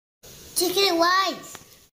Chicken wise.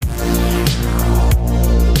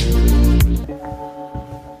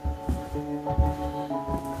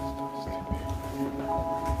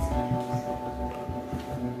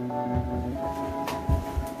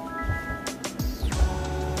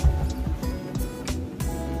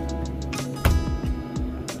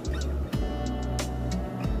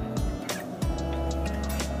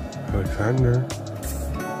 Alexander,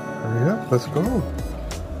 hurry up, let's go.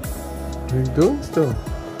 What are you doing still?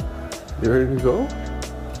 You ready to go?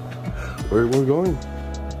 Where are we going?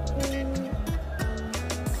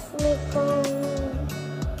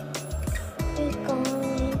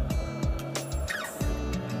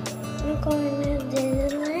 We're going to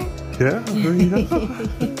Disneyland. Yeah, hurry up.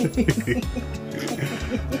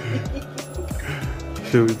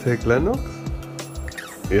 Should we take Lennox?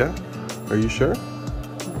 Yeah? Are you sure?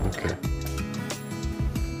 Okay.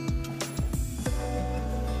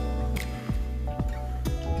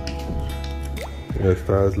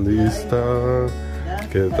 ¿Estás lista?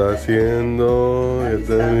 ¿Qué está haciendo? ¿Qué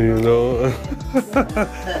está haciendo?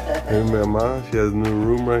 Hey, mi mamá, she has a new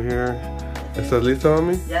room right here. ¿Estás lista,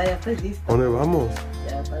 mami? Ya estoy lista. ¿Dónde vamos?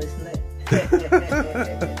 Ya para Disney.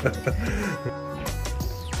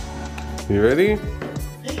 You ready?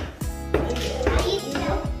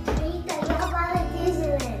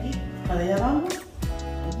 ¿Para allá vamos?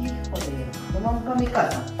 Híjole, ¿no vamos para mi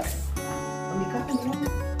casa? ¿Para mi casa no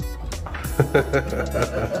vamos?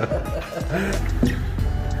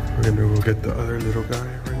 We're gonna go get the other little guy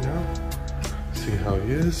right now. See how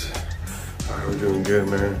he is. Alright, we're doing good,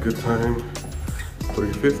 man. Good time.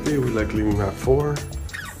 3:50. We like leaving at 4.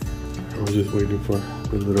 And we're just waiting for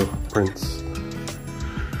the little prince.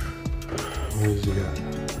 Where's he at?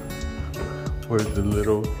 Where's the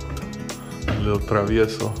little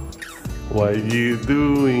travieso? What you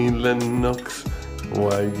doing, Lennox?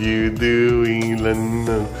 What you doing,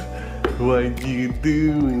 Lennox? What you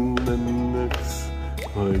doing, Lennox?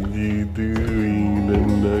 What you doing,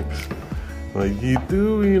 Lennox? What you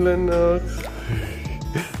doing, Lennox?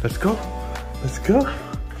 Let's go. Let's go.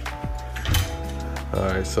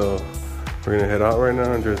 Alright, so we're gonna head out right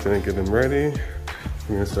now. I'm just gonna get him ready.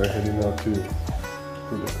 We're gonna start heading out to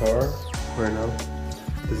the car right now.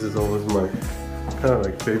 This is always my kind of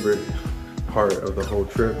like favorite part of the whole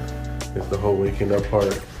trip. It's the whole waking up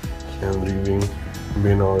part and leaving,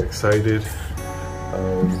 being all excited.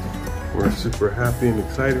 We're super happy and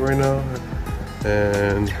excited right now.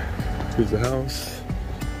 And here's the house.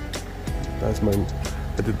 That's my,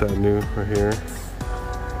 I did that new right here.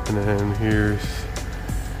 And then here's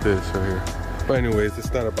this right here. But anyways,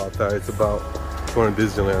 it's not about that. It's about going to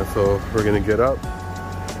Disneyland. So we're gonna get up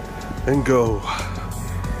and go.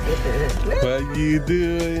 What you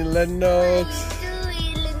doing, Lennox?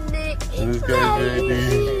 This guy's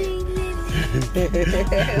ready.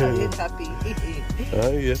 Happy.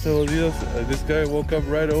 Yes, this guy woke up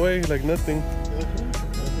right away like nothing.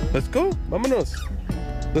 Let's go, vámonos.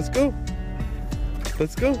 Let's go.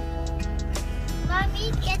 Let's go.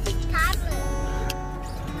 Mommy, get the tablet.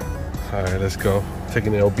 All right, let's go.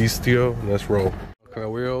 Taking El Bistio, and let's roll. Okay,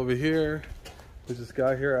 we're over here. There's this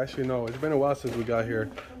guy here. Actually, no, it's been a while since we got here.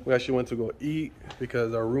 We actually went to go eat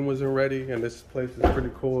because our room wasn't ready, and this place is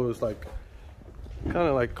pretty cool. It was like kind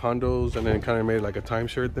of like condos, and then kind of made like a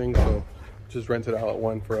timeshare thing. So just rented out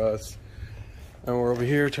one for us, and we're over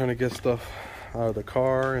here trying to get stuff out of the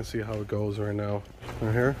car and see how it goes right now.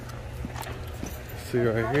 Right here. See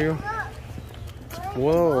right here.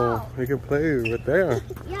 Whoa, you can play right there.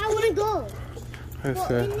 Yeah, I want to go. I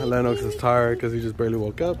said Lennox is tired because he just barely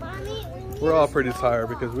woke up. We're all pretty tired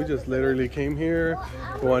because we just literally came here.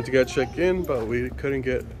 We wanted to get checked in, but we couldn't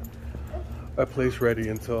get a place ready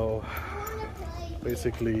until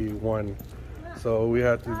basically 1. So we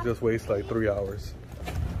had to just waste like 3 hours.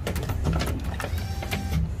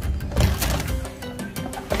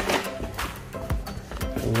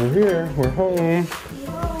 And we're here, we're home.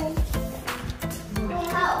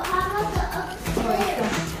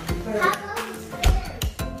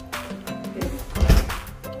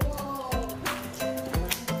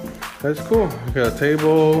 That's cool. We got a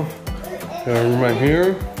table, got a room right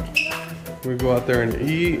here. We go out there and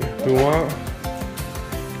eat if we want.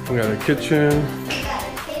 We got a kitchen.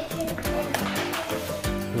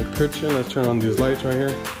 The kitchen, let's turn on these lights right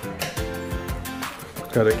here.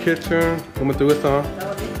 Got a kitchen. ¿Cómo te gusta?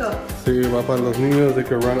 Sí, va para los niños. They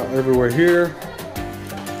can run everywhere here.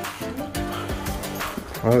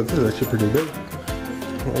 Oh, this is actually pretty big.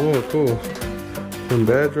 Oh, cool. Some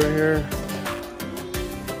beds right here.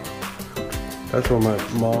 That's where my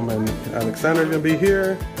mom and Alexander are gonna be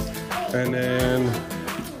here. And then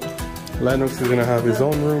Lennox is gonna have his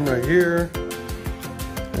own room right here.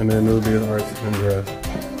 And then it'll be Arts and dress.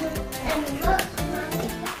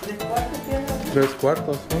 There's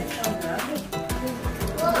cuartos, huh?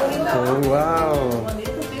 Oh, wow.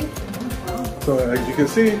 So as you can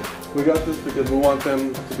see, we got this because we want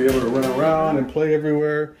them to be able to run around and play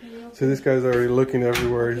everywhere. So this guy's already looking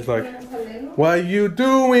everywhere. He's like, "What you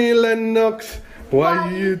doing, Lennox?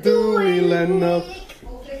 What you doing, Lennox?"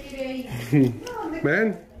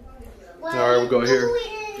 Man. Alright, we'll go here.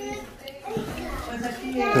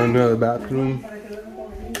 Another bathroom.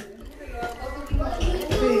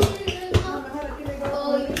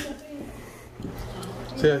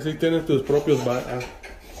 Sí, así tienes tus propios baños.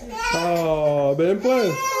 Oh, ven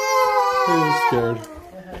pues. He's scared.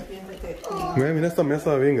 Mira esta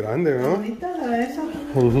mesa bien grande, ¿no?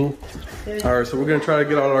 Alright, so we're gonna try to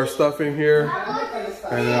get all our stuff in here,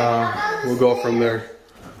 and we'll go from there.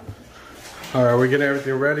 Alright, we're getting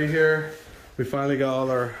everything ready here. We finally got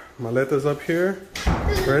all our maletas up here.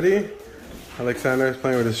 Ready? Alexander is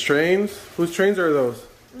playing with his trains. Whose trains are those?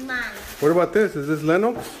 Mine. What about this? Is this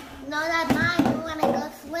Lennox? No, that's mine. We're gonna go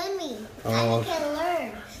swimming. Oh. I can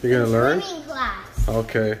learn. You're gonna learn? Swimming class.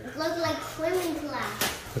 Okay. It looks like swimming class.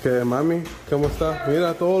 Okay, mami, ¿cómo está?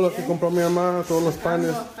 Mira todo lo que compró mi mamá, todos los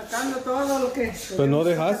panes. Sacando todo lo que... Pues no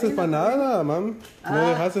dejaste para nada, mami.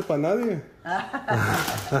 No dejaste para nadie.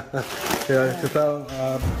 Yeah, se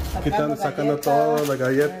está sacando todo, the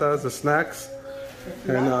galletas, the snacks.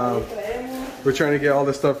 And we're trying to get all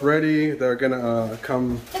this stuff ready. They're gonna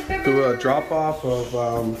come do a drop off of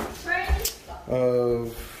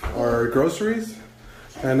our groceries.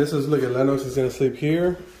 And this is, look at Lennox is gonna sleep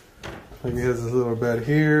here. Like he has his little bed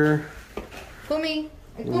here. And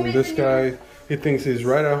this guy, he thinks he's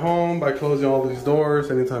right at home by closing all these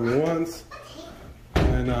doors anytime he wants.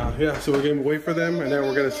 And yeah, so we're gonna wait for them, and then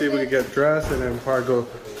we're gonna see if we can get dressed, and then probably go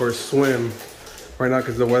for a swim right now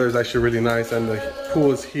because the weather is actually really nice and the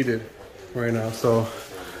pool is heated right now. So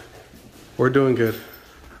we're doing good.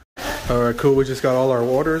 All right, cool. We just got all our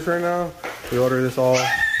orders right now. We ordered this all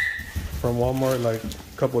from Walmart like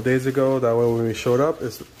a couple of days ago. That way when we showed up,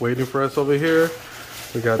 it's waiting for us over here.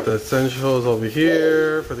 We got the essentials over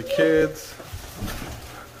here for the kids.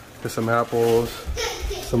 Get some apples,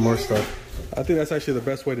 some more stuff. I think that's actually the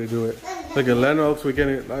best way to do it. Look at Lennox, we're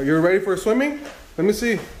getting, you're ready for swimming? Let me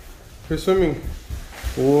see. You're swimming.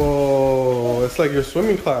 Whoa, it's like your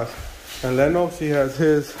swimming class. And Lennox, he has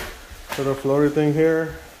his little floater thing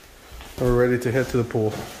here. We're ready to head to the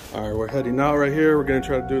pool. All right, we're heading out right here. We're gonna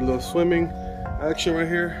try to do a little swimming action right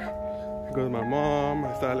here. Here goes my mom.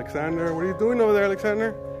 That's Alexander. What are you doing over there,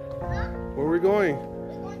 Alexander? Where are we going?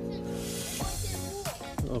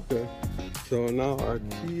 Okay. So now our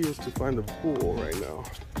key is to find the pool right now.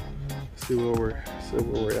 See where we're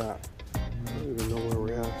at. I don't even know where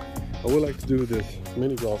we're at. I would like to do this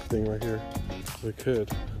mini golf thing right here. We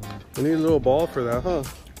could. We need a little ball for that, huh?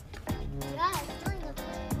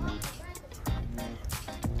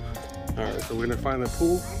 Alright, so we're gonna find the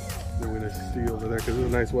pool. Then we're gonna see over there because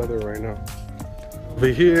it's nice weather right now. Over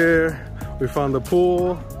here, we found the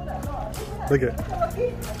pool. Look at it.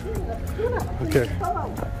 Okay.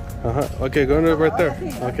 Okay, go into it right there.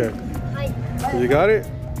 Okay. You got it?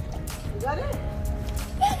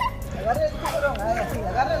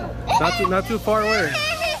 Not too far away.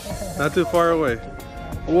 Not too far away.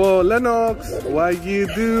 Whoa, Lennox, what you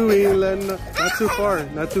doing, Lennox? Not too far.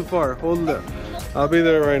 Not too far. Hold it. I'll be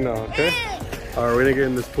there right now. Okay. All right, we're gonna get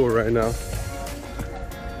in this pool right now.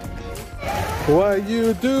 What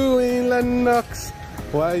you doing, Lennox?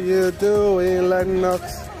 What you doing,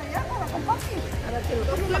 Lennox?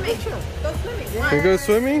 You go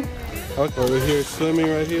swimming? Okay, we're here swimming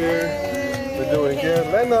right here. We're doing good.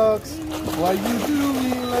 Lennox, what you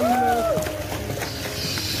doing, Lennox?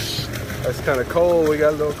 It's kind of cold. We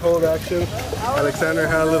got a little cold action. Alexander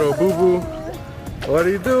had a little boo-boo. What are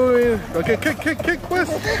you doing? Okay, kick,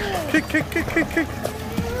 West. Kick.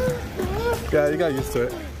 Yeah, you got used to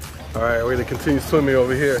it. All right, we're gonna continue swimming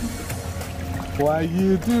over here. What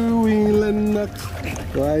you doing, Lennox?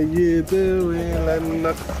 What you doing,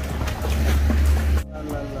 Lennox?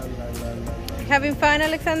 Having fun,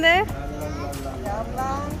 Alexander?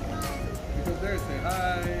 Because there, say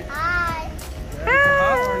hi. Hi.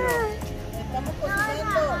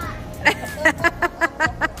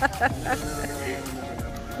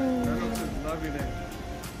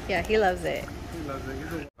 Yeah, he loves it.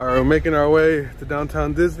 All right, we're making our way to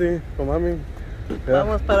downtown Disney. Con mami. Yeah.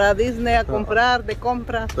 Vamos para Disney a comprar, de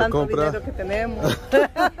compra, tanto dinero que tenemos.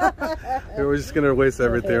 Yeah, we're just gonna waste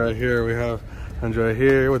everything right here. We have Andrea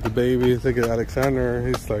here with the baby. Look at Alexander.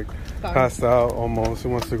 He's like passed out almost. He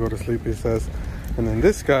wants to go to sleep, he says. And then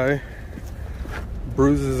this guy,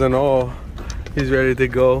 bruises and all, He's ready to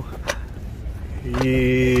go.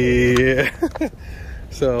 Yeah.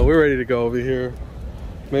 So we're ready to go over here.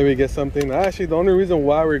 Maybe get something. Actually, the only reason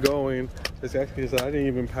why we're going is actually because I didn't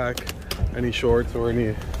even pack any shorts or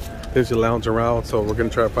any things to lounge around. So we're gonna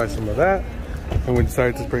try to find some of that. And we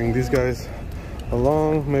decided to bring these guys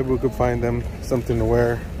along. Maybe we could find them something to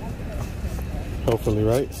wear. Hopefully,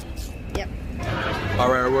 right? Yep. All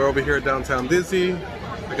right, we're over here at downtown Disney.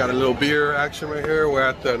 I got a little beer action right here. We're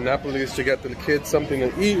at the Napoli's to get the kids something to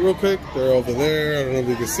eat real quick. They're over there. I don't know if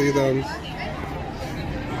you can see them.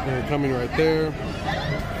 They're coming right there.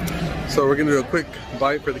 So we're gonna do a quick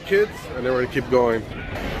bite for the kids and then we're gonna keep going.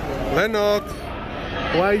 Lennox,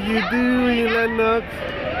 what you doing, Lennox?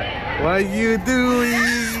 What you doing?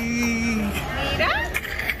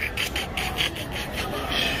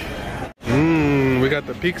 We got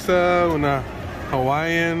the pizza, una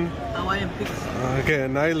Hawaiian pizza. Okay,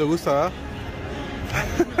 nadie le gusta.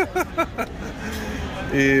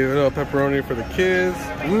 Y a little pepperoni for the kids.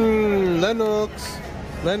 Lennox,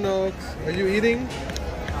 Lennox, are you eating?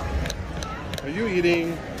 Are you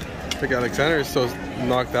eating? I think Alexander is so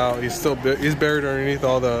knocked out. He's buried underneath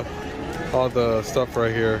all the stuff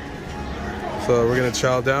right here. So we're gonna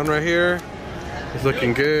chow down right here. It's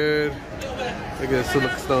looking good. Look at this, it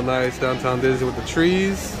looks so nice. Downtown Disney with the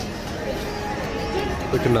trees.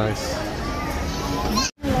 Looking nice.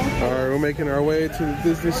 All right, we're making our way to the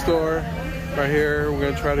Disney store right here. We're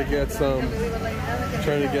gonna try to get some,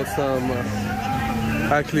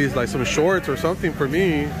 actually it's like some shorts or something for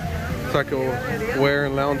me so I can wear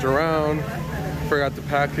and lounge around. Forgot to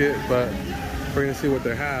pack it, but we're gonna see what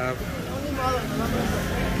they have.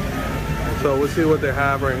 So we'll see what they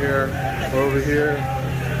have right here. We're over here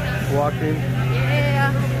walking.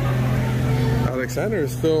 Yeah. Alexander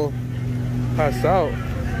is still passed out.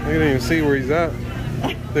 I didn't even see where he's at.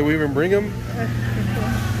 Did we even bring him?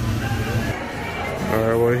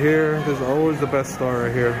 Alright, we're here. This is always the best store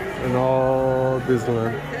right here in all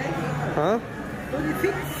Disneyland. Huh? What do you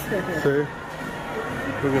think? See?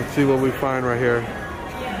 We're gonna see what we find right here.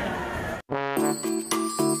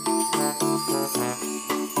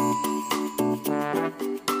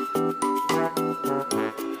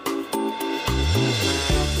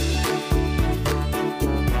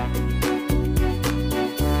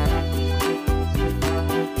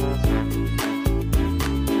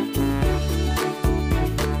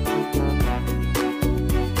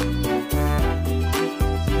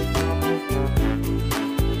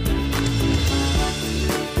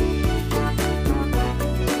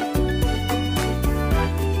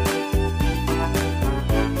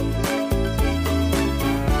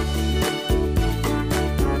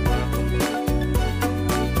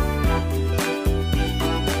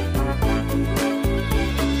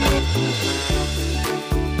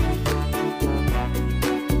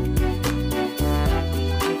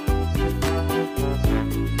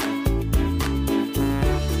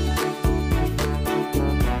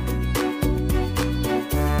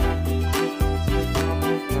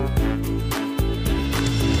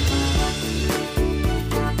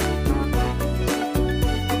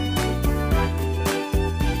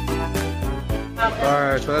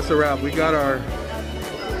 Alright, so that's a wrap. We got our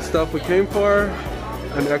stuff we came for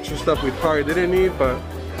and extra stuff we probably didn't need, but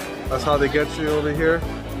that's how they get you over here.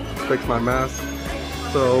 Fix my mask.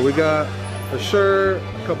 So we got a shirt,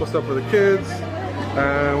 a couple stuff for the kids,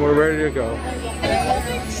 and we're ready to go.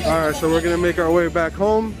 Alright, so we're gonna make our way back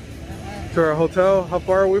home to our hotel. How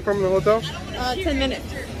far are we from the hotel? 10 minutes.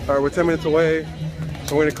 Alright, we're 10 minutes away.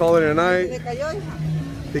 So we're gonna call it a night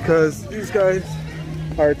because these guys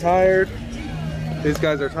are tired. These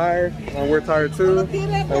guys are tired, and we're tired too.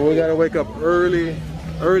 And we gotta wake up early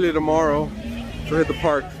tomorrow to hit the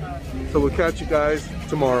park. So we'll catch you guys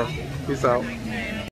tomorrow. Peace out.